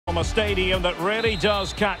From a stadium that really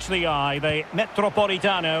does catch the eye, the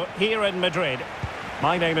Metropolitano here in Madrid.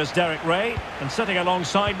 My name is Derek Ray, and sitting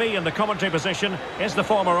alongside me in the commentary position is the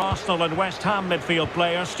former Arsenal and West Ham midfield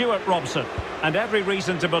player Stuart Robson. And every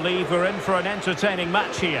reason to believe we're in for an entertaining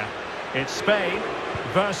match here. It's Spain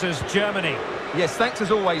versus Germany. Yes, thanks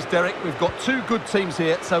as always, Derek. We've got two good teams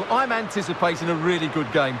here, so I'm anticipating a really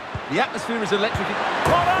good game. The atmosphere is electric.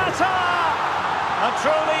 Morata! A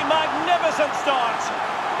truly magnificent start.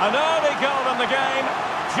 An early goal in the game,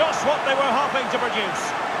 just what they were hoping to produce.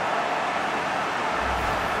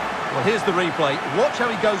 Well, here's the replay. Watch how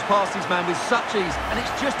he goes past his man with such ease, and it's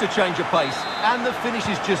just a change of pace. And the finish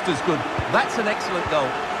is just as good. That's an excellent goal.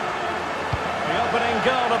 The opening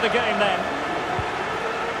goal of the game then.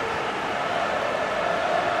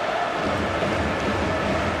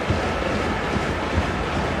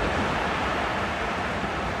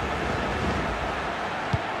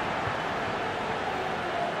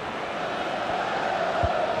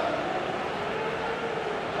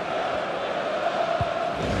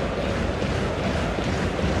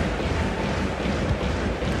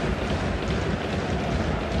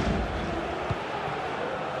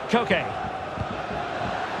 Koke.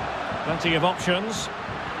 Plenty of options.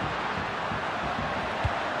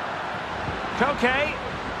 Koke.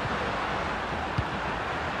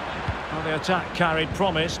 Well, the attack carried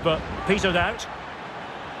promise, but petered out.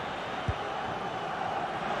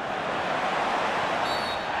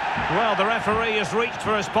 Well, the referee has reached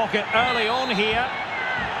for his pocket early on here.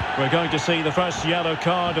 We're going to see the first yellow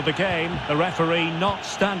card of the game. The referee not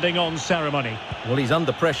standing on ceremony. Well, he's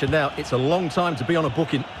under pressure now. It's a long time to be on a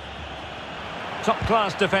booking.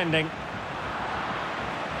 Top-class defending.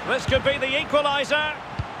 This could be the equaliser.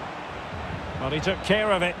 Well, he took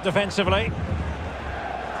care of it defensively.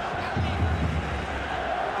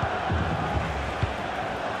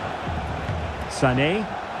 Sané.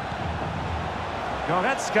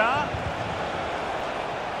 Goretzka.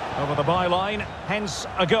 Over the byline, hence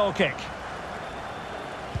a goal kick.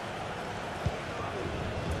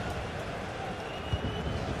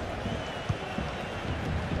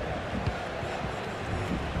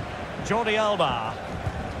 Jordi Alba.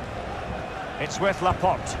 It's with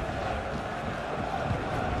Laporte.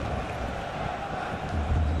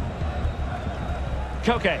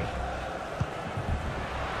 Koke.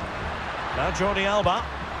 Now Jordi Alba.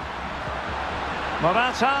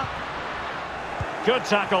 Morata. Good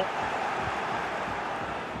tackle.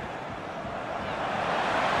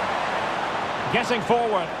 Getting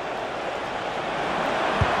forward.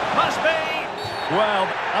 Must be. Well,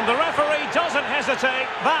 and the referee doesn't hesitate.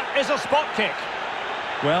 That is a spot kick.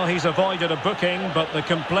 Well, he's avoided a booking, but the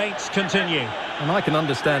complaints continue. And I can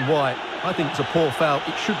understand why. I think it's a poor foul.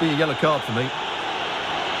 It should be a yellow card for me.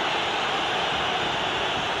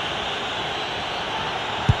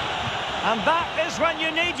 And that is when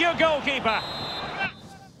you need your goalkeeper.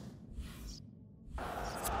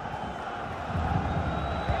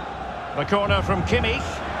 The corner from Kimmich.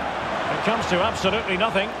 It comes to absolutely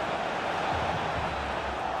nothing.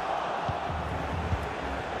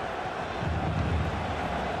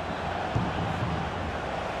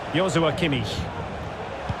 Joshua Kimmich.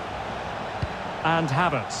 And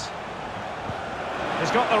Havertz.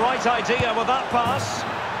 He's got the right idea with that pass.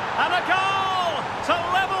 And a goal to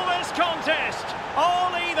level this contest.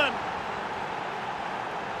 All even.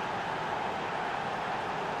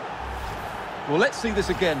 Well, let's see this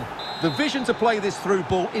again. The vision to play this through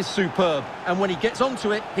ball is superb. And when he gets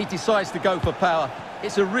onto it, he decides to go for power.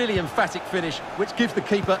 It's a really emphatic finish, which gives the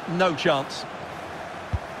keeper no chance.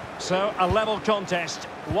 So, a level contest,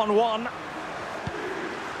 1-1.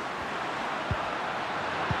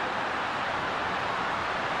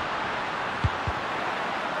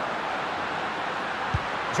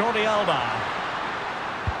 Jordi Alba.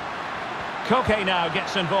 Koke now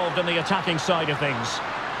gets involved in the attacking side of things.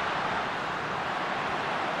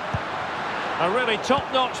 A really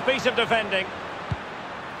top-notch piece of defending.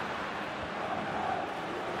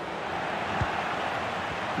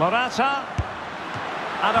 Morata.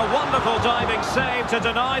 And a wonderful diving save to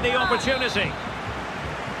deny the opportunity.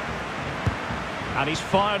 And he's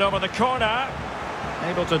fired over the corner.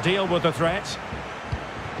 Able to deal with the threat.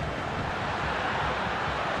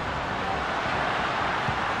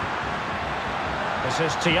 This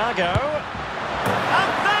is Thiago.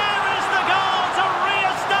 And there is the goal to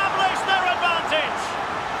re-establish their advantage.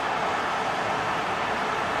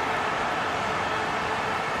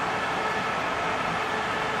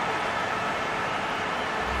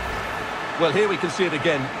 Well, here we can see it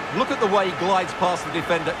again. Look at the way he glides past the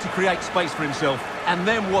defender to create space for himself. And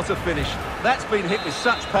then what a finish. That's been hit with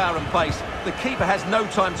such power and pace. The keeper has no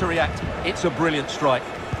time to react. It's a brilliant strike.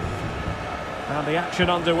 And the action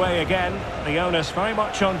underway again. The onus very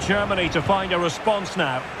much on Germany to find a response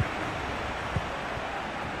now.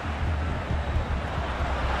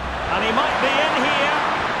 And he might be in here.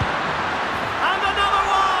 And another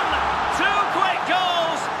one! Two quick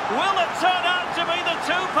goals! Will it turn out to be the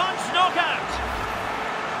two-punch knockout?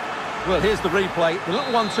 Well, here's the replay. The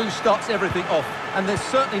little 1-2 starts everything off, and there's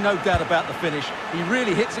certainly no doubt about the finish. He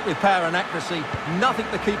really hits it with power and accuracy. Nothing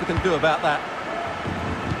the keeper can do about that.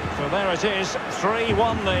 So there it is,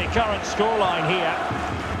 3-1 the current scoreline here.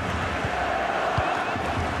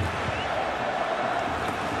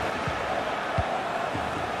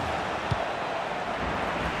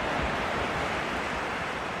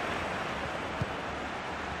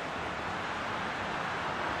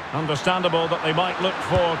 Understandable that they might look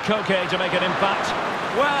for Koke to make an impact.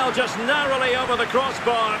 Well, just narrowly over the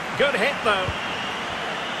crossbar. Good hit, though.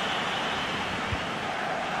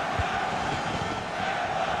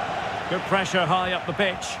 Good pressure high up the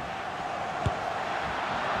pitch.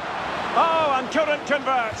 Oh, and couldn't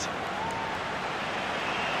convert.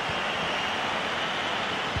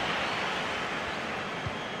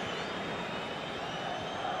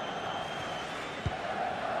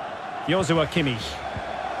 Joshua Kimmich.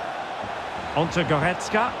 On to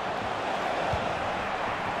Goretzka.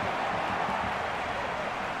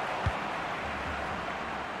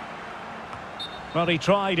 Well, he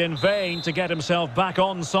tried in vain to get himself back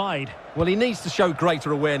onside. Well, he needs to show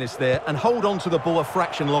greater awareness there and hold on to the ball a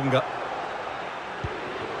fraction longer.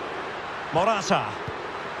 Morata.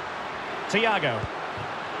 Thiago.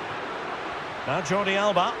 Now Jordi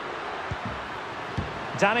Alba.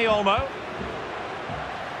 Dani Olmo.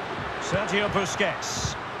 Sergio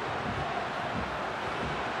Busquets.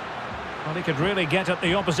 Well, he could really get at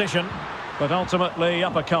the opposition, but ultimately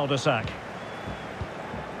up a cul-de-sac.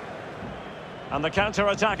 And the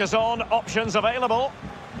counter-attack is on, options available.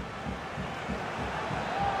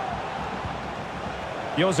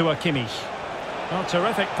 Joshua Kimmich. Oh,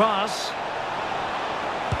 terrific pass.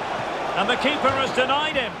 And the keeper has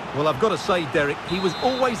denied him. Well, I've got to say, Derek, he was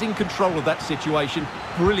always in control of that situation.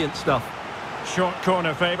 Brilliant stuff. Short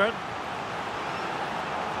corner favoured.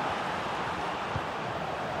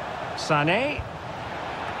 Sané.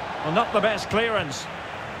 Well, not the best clearance.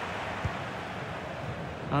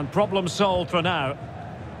 And problem solved for now.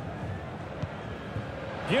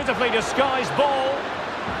 Beautifully disguised ball.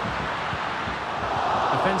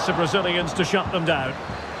 Defensive Brazilians to shut them down.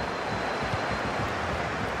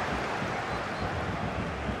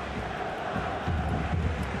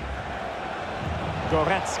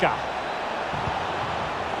 Goretzka.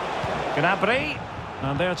 Gnabry.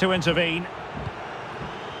 And there to intervene.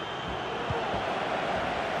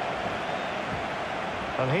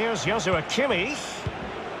 And here's Joshua Kimmich.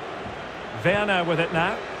 Werner with it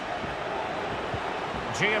now.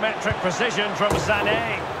 Geometric precision from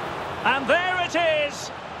Sané. And there it is!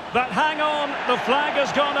 But hang on, the flag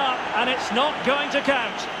has gone up and it's not going to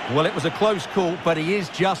count. Well, it was a close call, but he is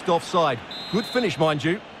just offside. Good finish, mind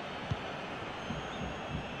you.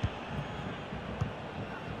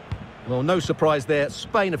 Well, no surprise there.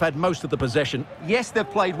 Spain have had most of the possession. Yes, they've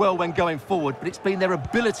played well when going forward, but it's been their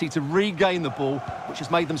ability to regain the ball which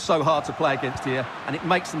has made them so hard to play against here, and it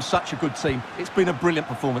makes them such a good team. It's been a brilliant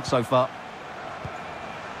performance so far.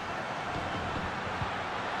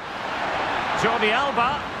 Jordi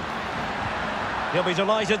Alba. He'll be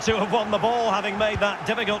delighted to have won the ball, having made that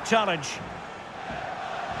difficult challenge.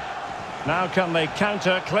 Now can they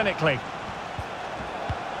counter clinically?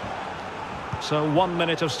 So 1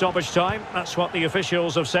 minute of stoppage time, that's what the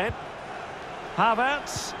officials have said.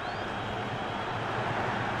 Havertz.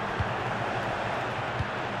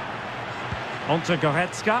 On to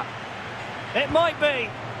Goretzka. It might be.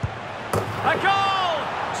 A goal!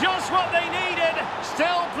 Just what they needed.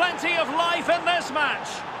 Still plenty of life in this match.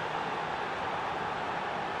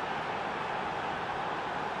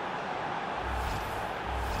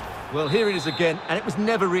 Well, here it is again, and it was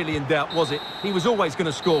never really in doubt, was it? He was always going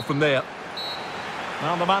to score from there.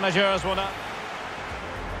 Well, the managers will not.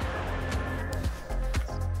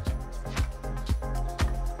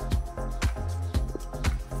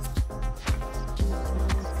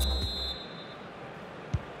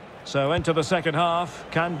 So into the second half,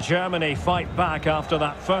 can Germany fight back after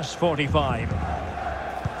that first 45?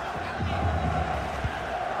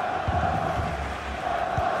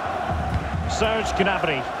 Serge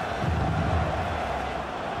Gnabry.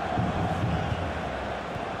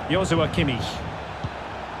 Joshua Kimmich.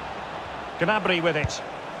 Gnabry with it.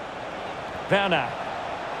 Werner.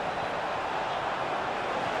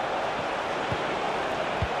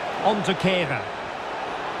 On to Kehrer.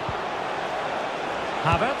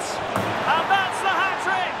 Havertz. And that's the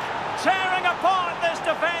hat-trick! Tearing apart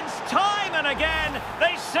again.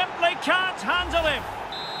 They simply can't handle him.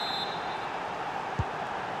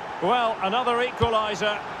 Well, another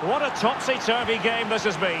equaliser. What a topsy-turvy game this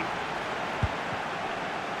has been.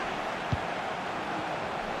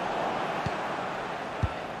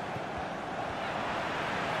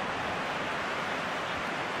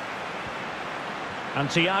 And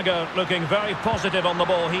Thiago looking very positive on the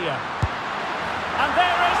ball here. And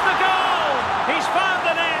there is the goal! He's found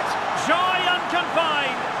the net! Joy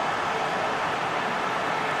unconfined!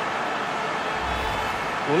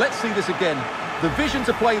 Well, let's see this again. The vision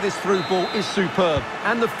to play this through ball is superb,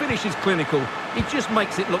 and the finish is clinical. He just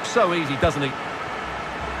makes it look so easy, doesn't he?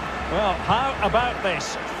 Well, how about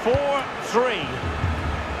this? 4-3.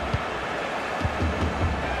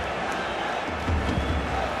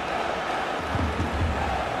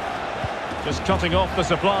 Just cutting off the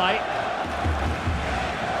supply.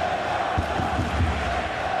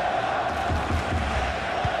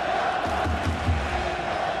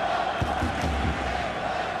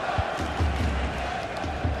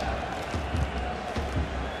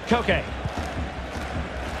 Koke.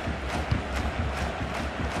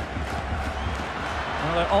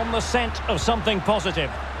 Well, they're on the scent of something positive.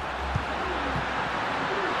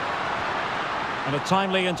 And a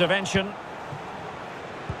timely intervention.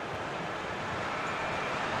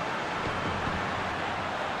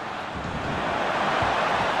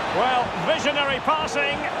 Well, visionary passing,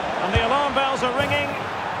 and the alarm bells are ringing.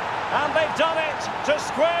 And they've done it to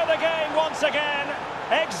square the game once again.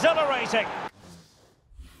 Exhilarating.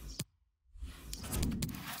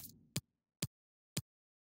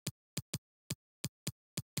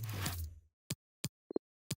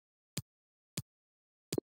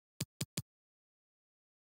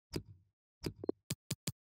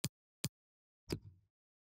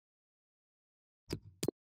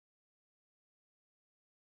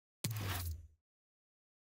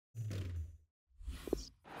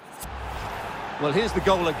 Well, here's the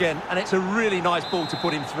goal again, and it's a really nice ball to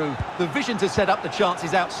put him through. The vision to set up the chance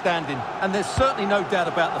is outstanding, and there's certainly no doubt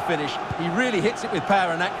about the finish. He really hits it with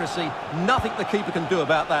power and accuracy. Nothing the keeper can do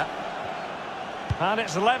about that. And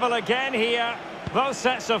it's level again here. Both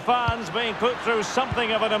sets of fans being put through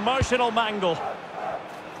something of an emotional mangle.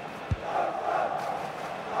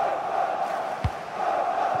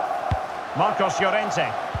 Marcos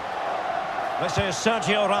Llorente. This is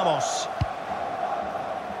Sergio Ramos.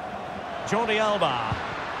 Jordi Alba.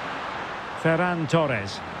 Ferran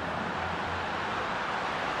Torres.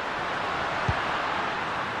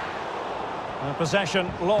 Possession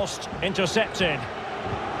lost, intercepted.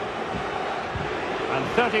 And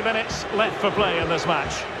 30 minutes left for play in this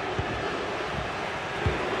match.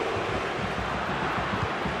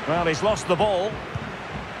 Well, he's lost the ball.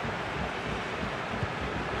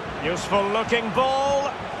 Useful looking ball.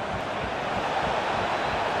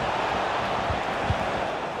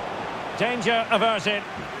 Danger averted.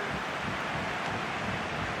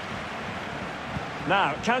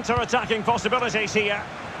 Now, counter-attacking possibilities here.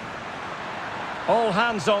 All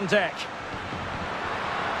hands on deck.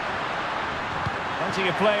 Plenty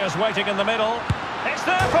of players waiting in the middle. It's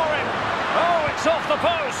there for him. Oh, it's off the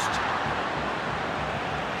post.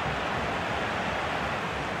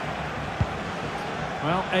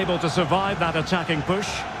 Well, able to survive that attacking push.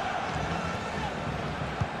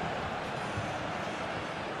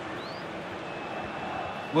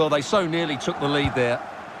 Well, they so nearly took the lead there.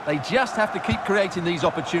 They just have to keep creating these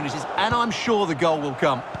opportunities, and I'm sure the goal will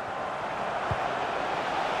come.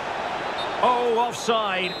 Oh,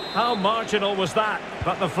 offside. How marginal was that?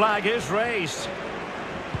 But the flag is raised.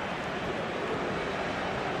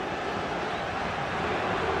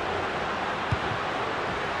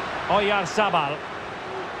 Oyarzabal.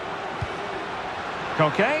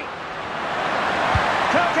 Koke.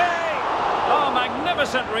 Koke! Oh,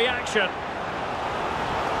 magnificent reaction.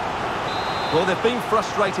 Well, they've been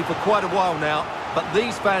frustrated for quite a while now, but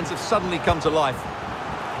these fans have suddenly come to life.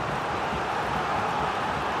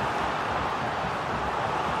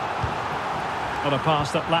 On a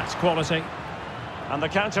pass that lacks quality. And the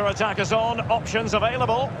counter-attack is on, options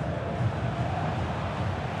available.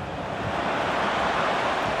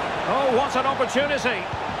 Oh, what an opportunity.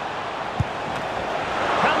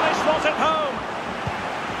 Can they slot it home?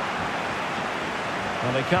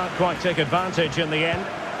 Well, they can't quite take advantage in the end.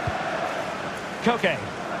 Koke.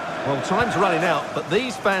 Well, time's running out, but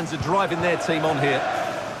these fans are driving their team on here.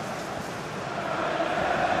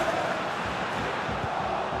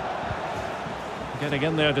 Getting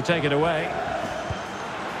in there to take it away.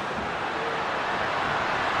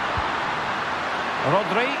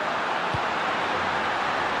 Rodri.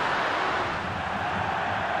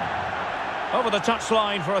 Over the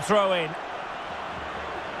touchline for a throw-in.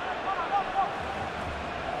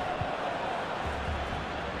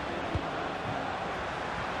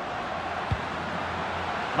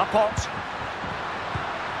 Laporte.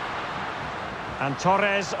 And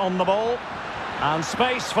Torres on the ball. And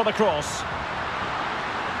space for the cross.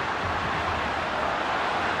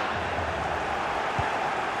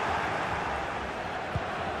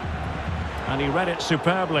 And he read it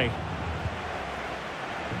superbly.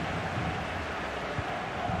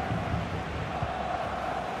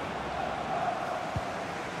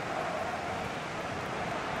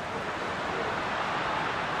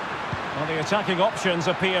 Well, the attacking options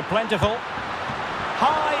appear plentiful.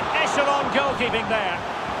 High echelon goalkeeping there.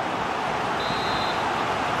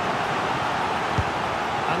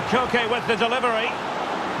 And Koke with the delivery.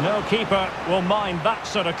 No keeper will mind that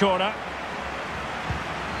sort of corner.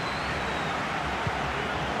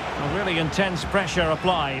 A really intense pressure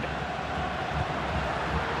applied.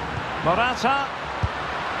 Morata.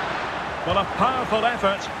 Well, a powerful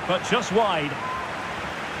effort, but just wide.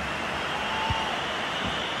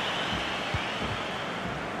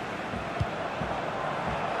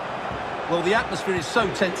 Well, the atmosphere is so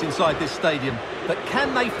tense inside this stadium, but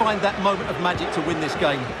can they find that moment of magic to win this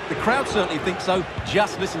game? The crowd certainly think so.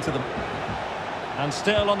 Just listen to them. And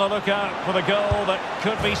still on the lookout for the goal that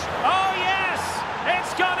could be... Oh, yes!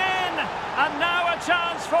 It's gone in! And now a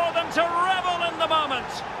chance for them to revel in the moment.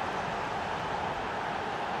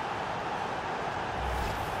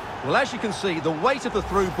 Well, as you can see, the weight of the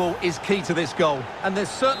through ball is key to this goal. And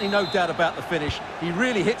there's certainly no doubt about the finish. He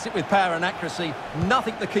really hits it with power and accuracy.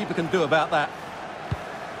 Nothing the keeper can do about that.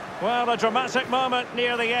 Well, a dramatic moment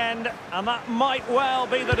near the end, and that might well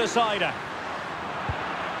be the decider.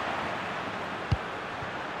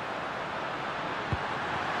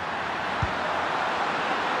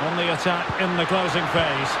 On the attack in the closing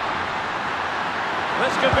phase.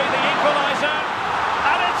 This could be the equaliser.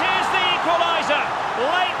 And it is the equaliser.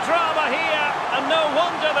 Late drama here, and no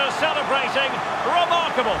wonder they're celebrating.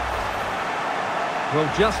 Remarkable. Well,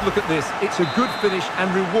 just look at this. It's a good finish and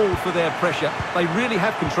reward for their pressure. They really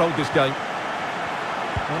have controlled this game.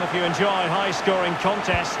 Well, if you enjoy high-scoring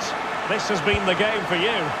contests, this has been the game for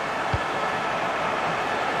you.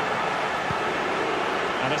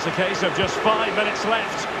 And it's a case of just 5 minutes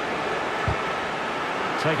left.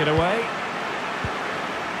 Take it away.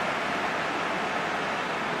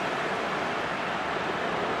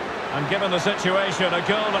 And given the situation, a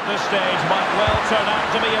goal at this stage might well turn out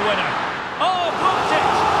to be a winner. Oh, blocked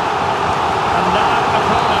it! And now a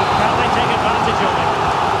corner. Can they take advantage of it?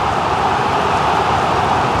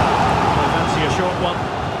 I fancy a short one.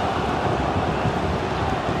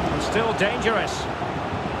 And still dangerous.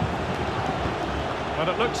 But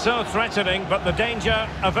it looked so threatening, but the danger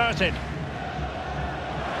averted.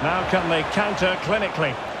 Now can they counter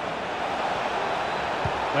clinically?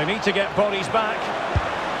 They need to get bodies back.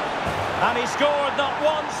 And he scored not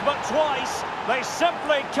once, but twice. They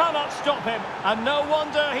simply cannot stop him. And no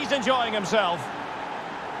wonder he's enjoying himself.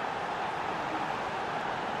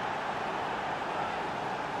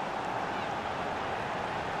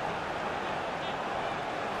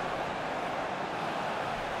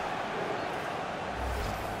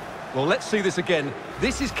 Well, let's see this again.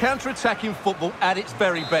 This is counter-attacking football at its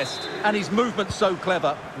very best. And his movement's so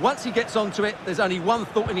clever. Once he gets onto it, there's only one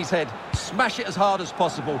thought in his head. Smash it as hard as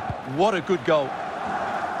possible. What a good goal.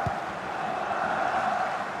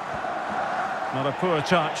 Not a poor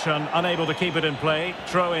touch and unable to keep it in play.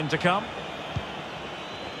 Throw in to come.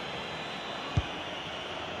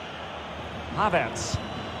 Havertz.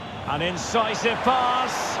 An incisive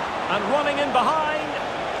pass. And running in behind.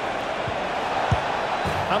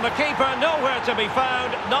 And the keeper nowhere to be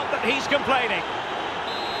found, not that he's complaining.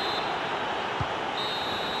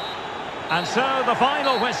 And so the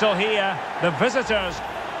final whistle here, the visitors.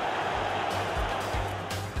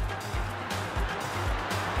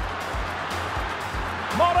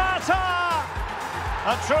 Morata!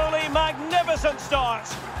 A truly magnificent start.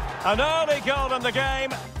 An early goal in the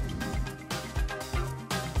game.